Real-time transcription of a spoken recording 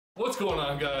What's going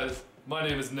on, guys? My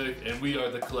name is Nick and we are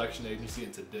the Collection Agency,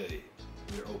 and today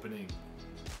we are opening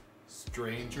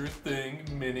Stranger Thing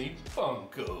mini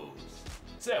Funkos.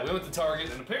 So yeah, we went to Target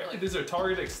and apparently these are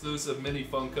Target exclusive mini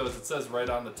Funkos. It says right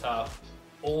on the top,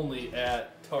 only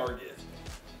at Target.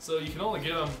 So you can only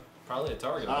get them probably at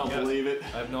Target. I don't believe it.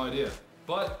 I have no idea.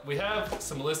 But we have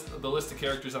the list of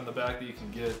characters on the back that you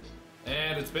can get.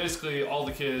 And it's basically all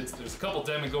the kids. There's a couple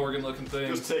demogorgon looking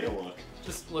things. Just take a look.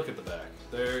 Just look at the back.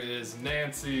 There is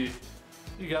Nancy.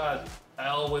 You got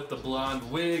Al with the blonde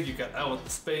wig. You got Al with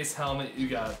the space helmet. You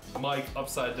got Mike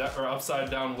upside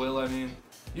down Will. I mean,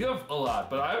 you have a lot.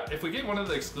 But if we get one of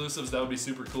the exclusives, that would be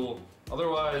super cool.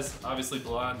 Otherwise, obviously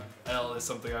blonde Al is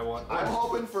something I want. I'm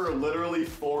hoping for literally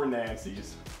 4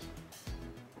 Nancys.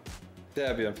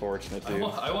 That'd be unfortunate, dude.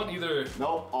 I want either.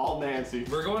 Nope, all Nancy.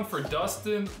 We're going for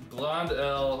Dustin, blonde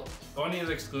L, any of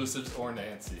the exclusives, or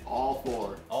Nancy. All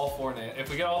 4. All 4 If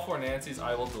we get all 4 Nancys,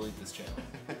 I will delete this channel.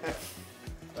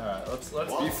 All right, let's.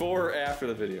 Before or after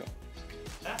the video?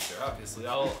 After, obviously.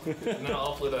 I'll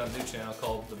upload on a new channel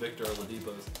called The Victor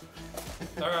Oladipos.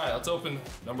 All right, let's open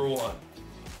number 1.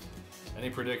 Any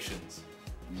predictions?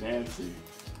 Nancy.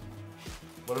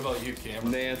 What about you,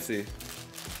 Cameron? Nancy.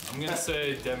 I'm gonna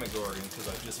say Demogorgon because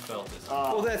I just felt this.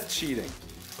 Well, that's cheating.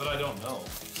 But I don't know.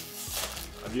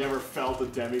 Have you ever felt a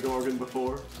demogorgon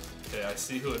before? Okay, I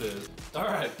see who it is. All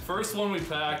right, first one we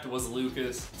packed was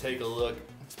Lucas. Take a look.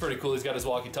 It's pretty cool. He's got his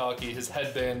walkie-talkie, his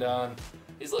headband on.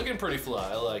 He's looking pretty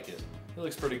fly. I like it. He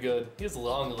looks pretty good. He has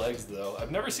long legs though.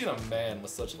 I've never seen a man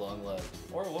with such long legs,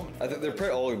 or a woman. I think they're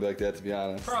probably all gonna be like that, to be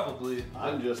honest. Probably.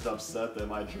 I'm just upset that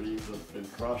my dreams have been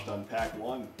crushed on pack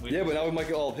 1. Yeah, but now we might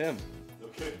get all of him.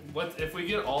 Okay. What if we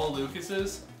get all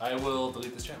Lucas's? I will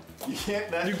delete this channel. You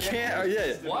can't. You can't.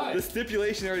 Yeah. Why? The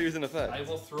stipulation already was in effect. I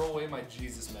will throw away my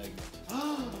Jesus magnet.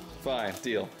 Fine,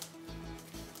 deal.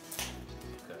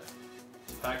 Okay.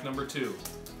 Pack number 2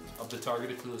 of the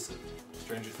Target exclusive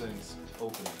Stranger Things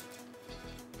opening.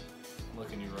 I'm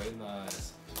looking you right in the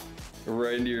eyes.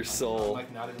 Right into your soul. I'm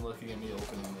like not even looking at me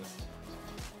opening this.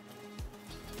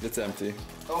 It's empty.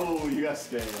 Oh, you got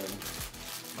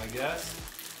scammed. My guess?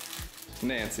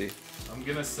 Nancy. I'm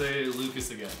gonna say Lucas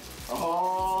again.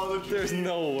 Oh, the dream. There's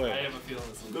no I way. have a feeling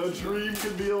it's Lucas. The dream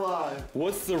could be alive.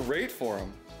 What's the rate for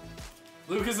him?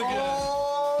 Lucas again!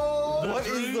 Oh! What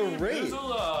is the rate? Is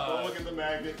alive. Don't look at the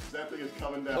magnet, because that thing is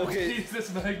coming down. Okay.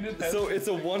 Jesus magnet. So it's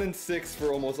a 1 in 6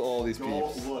 for almost all these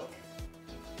Don't peeps. look.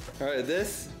 Alright,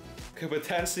 this could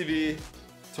potentially be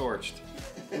torched.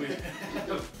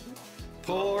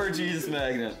 Poor Jesus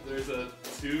magnet. There's a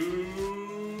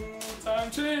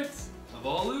 2-time chance of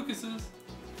all Lucas's.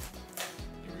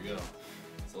 Here we go.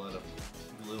 There's a lot of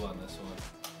glue on this one.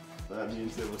 That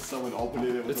means it was someone opened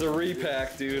it. It's a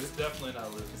repack, dude. It's definitely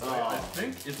not Lucas. Oh. I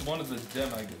think it's one of the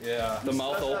demo. Yeah. The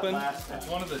mouth open? It's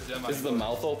one of the demo. This is the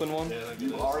mouth open one? Yeah, I think it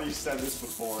You've is. already said this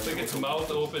before. I think it's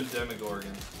mouth open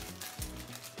Demogorgon.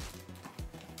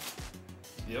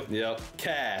 Yep. Yep.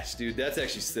 Cash, dude. That's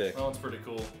actually sick. That one's pretty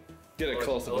cool. Get a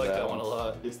close I up like of that one a one.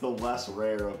 lot. It's the less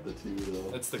rare of the two, though.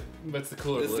 That's the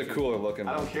cooler. It's the cooler looking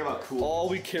I one. don't care about cool. All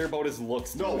we care about is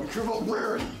looks. No, dude. we care about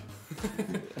rarity.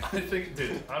 I think,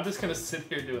 dude, I'm just gonna sit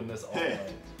here doing this all Hey.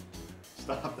 night.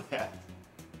 Stop that.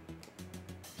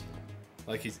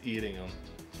 Like he's eating them.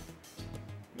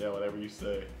 Yeah, whatever you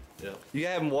say. Yep. You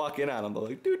gotta have them walk in on them, but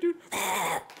like, dude.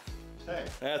 Hey.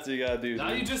 That's what you gotta do. Now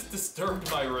dude. you just disturbed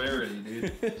my rarity,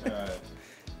 dude. Alright.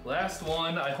 Last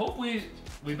one. I hope we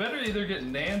better either get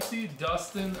Nancy,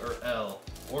 Dustin, or Elle.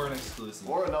 Or an exclusive.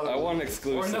 Or another. I want an Or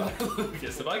exclusive. another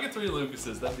Lucas. If I get 3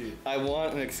 Lucases, that'd be... I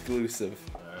want an exclusive.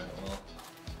 Alright, well...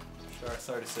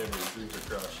 Sorry to say my dreams are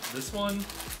crushed. This one...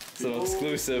 It's an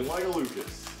exclusive. Like a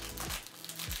Lucas.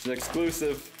 It's an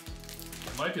exclusive.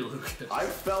 It might be Lucas.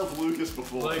 I've felt Lucas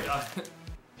before. Like, I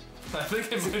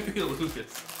think it might be a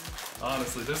Lucas.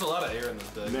 Honestly, there's a lot of air in this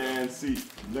bag. Nancy.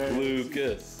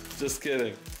 Lucas. Just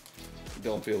kidding.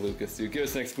 Don't be a Lucas, dude. Give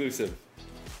us an exclusive.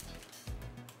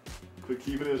 Quit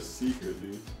keeping it a secret,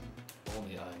 dude.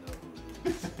 Only I know who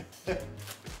it is.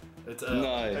 It's Elle.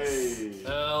 Nice. Hey.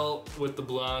 Elle with the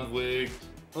blonde wig.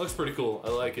 It looks pretty cool. I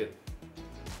like it.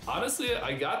 Honestly,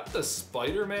 I got the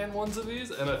Spider-Man ones of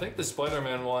these, and I think the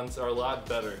Spider-Man ones are a lot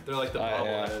better. They're like the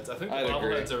bobbleheads. I think the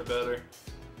bobbleheads are better.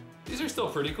 These are still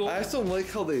pretty cool. I just don't like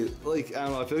how they, like, I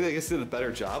don't know, I feel like I guess they did a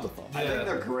better job with them. I think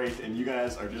they're great, and you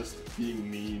guys are just being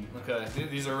mean. Okay,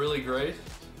 these are really great.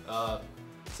 So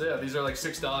yeah, these are like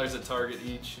 $6 at Target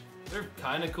each. They're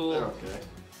kind of cool. They're okay.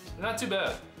 They're not too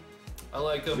bad. I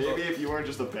like them. Maybe if you weren't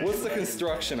just a band. What's the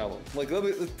construction of them? Like,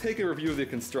 let's take a review of the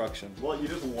construction. Well, you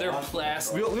just They're launched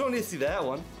plastic. We don't need to see that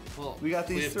one. Well, We got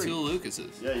these We have three. 2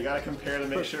 Lucases. Yeah, you gotta compare to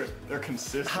make sure they're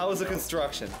consistent. How is the you know?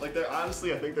 construction? Like they're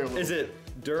honestly, I think they're. Is it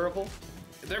durable?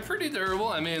 They're pretty durable.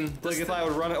 I mean, Like if I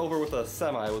would run it over with a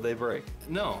semi, would they break?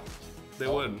 no, they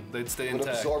wouldn't. They'd stay It would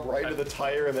intact. absorb right into the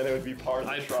tire, and then it would be part of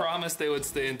the I truck. promise they would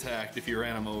stay intact if you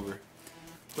ran them over.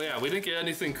 But yeah, we didn't get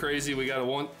anything crazy. We got a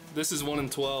 1. This is 1 in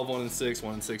 12, 1 in 6,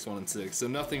 1 in 6, 1 in 6. So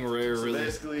nothing rare, So really.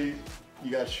 basically,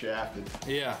 you got shafted.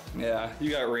 Yeah. Yeah,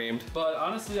 you got reamed. But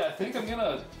honestly, I think I'm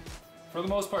gonna, for the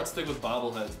most part, stick with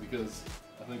bobbleheads because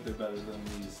I think they're better than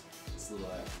these. This little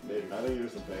app. Maybe I think you're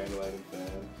just a bandwagon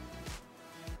fan.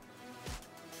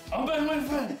 I'm back, my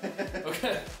friend.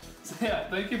 Okay. So yeah,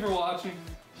 thank you for watching.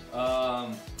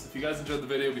 If you guys enjoyed the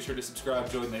video, be sure to subscribe,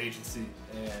 join the agency,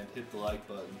 and hit the like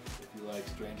button if you like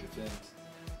Stranger Things,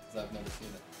 because I've never seen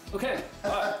it. Okay,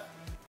 bye.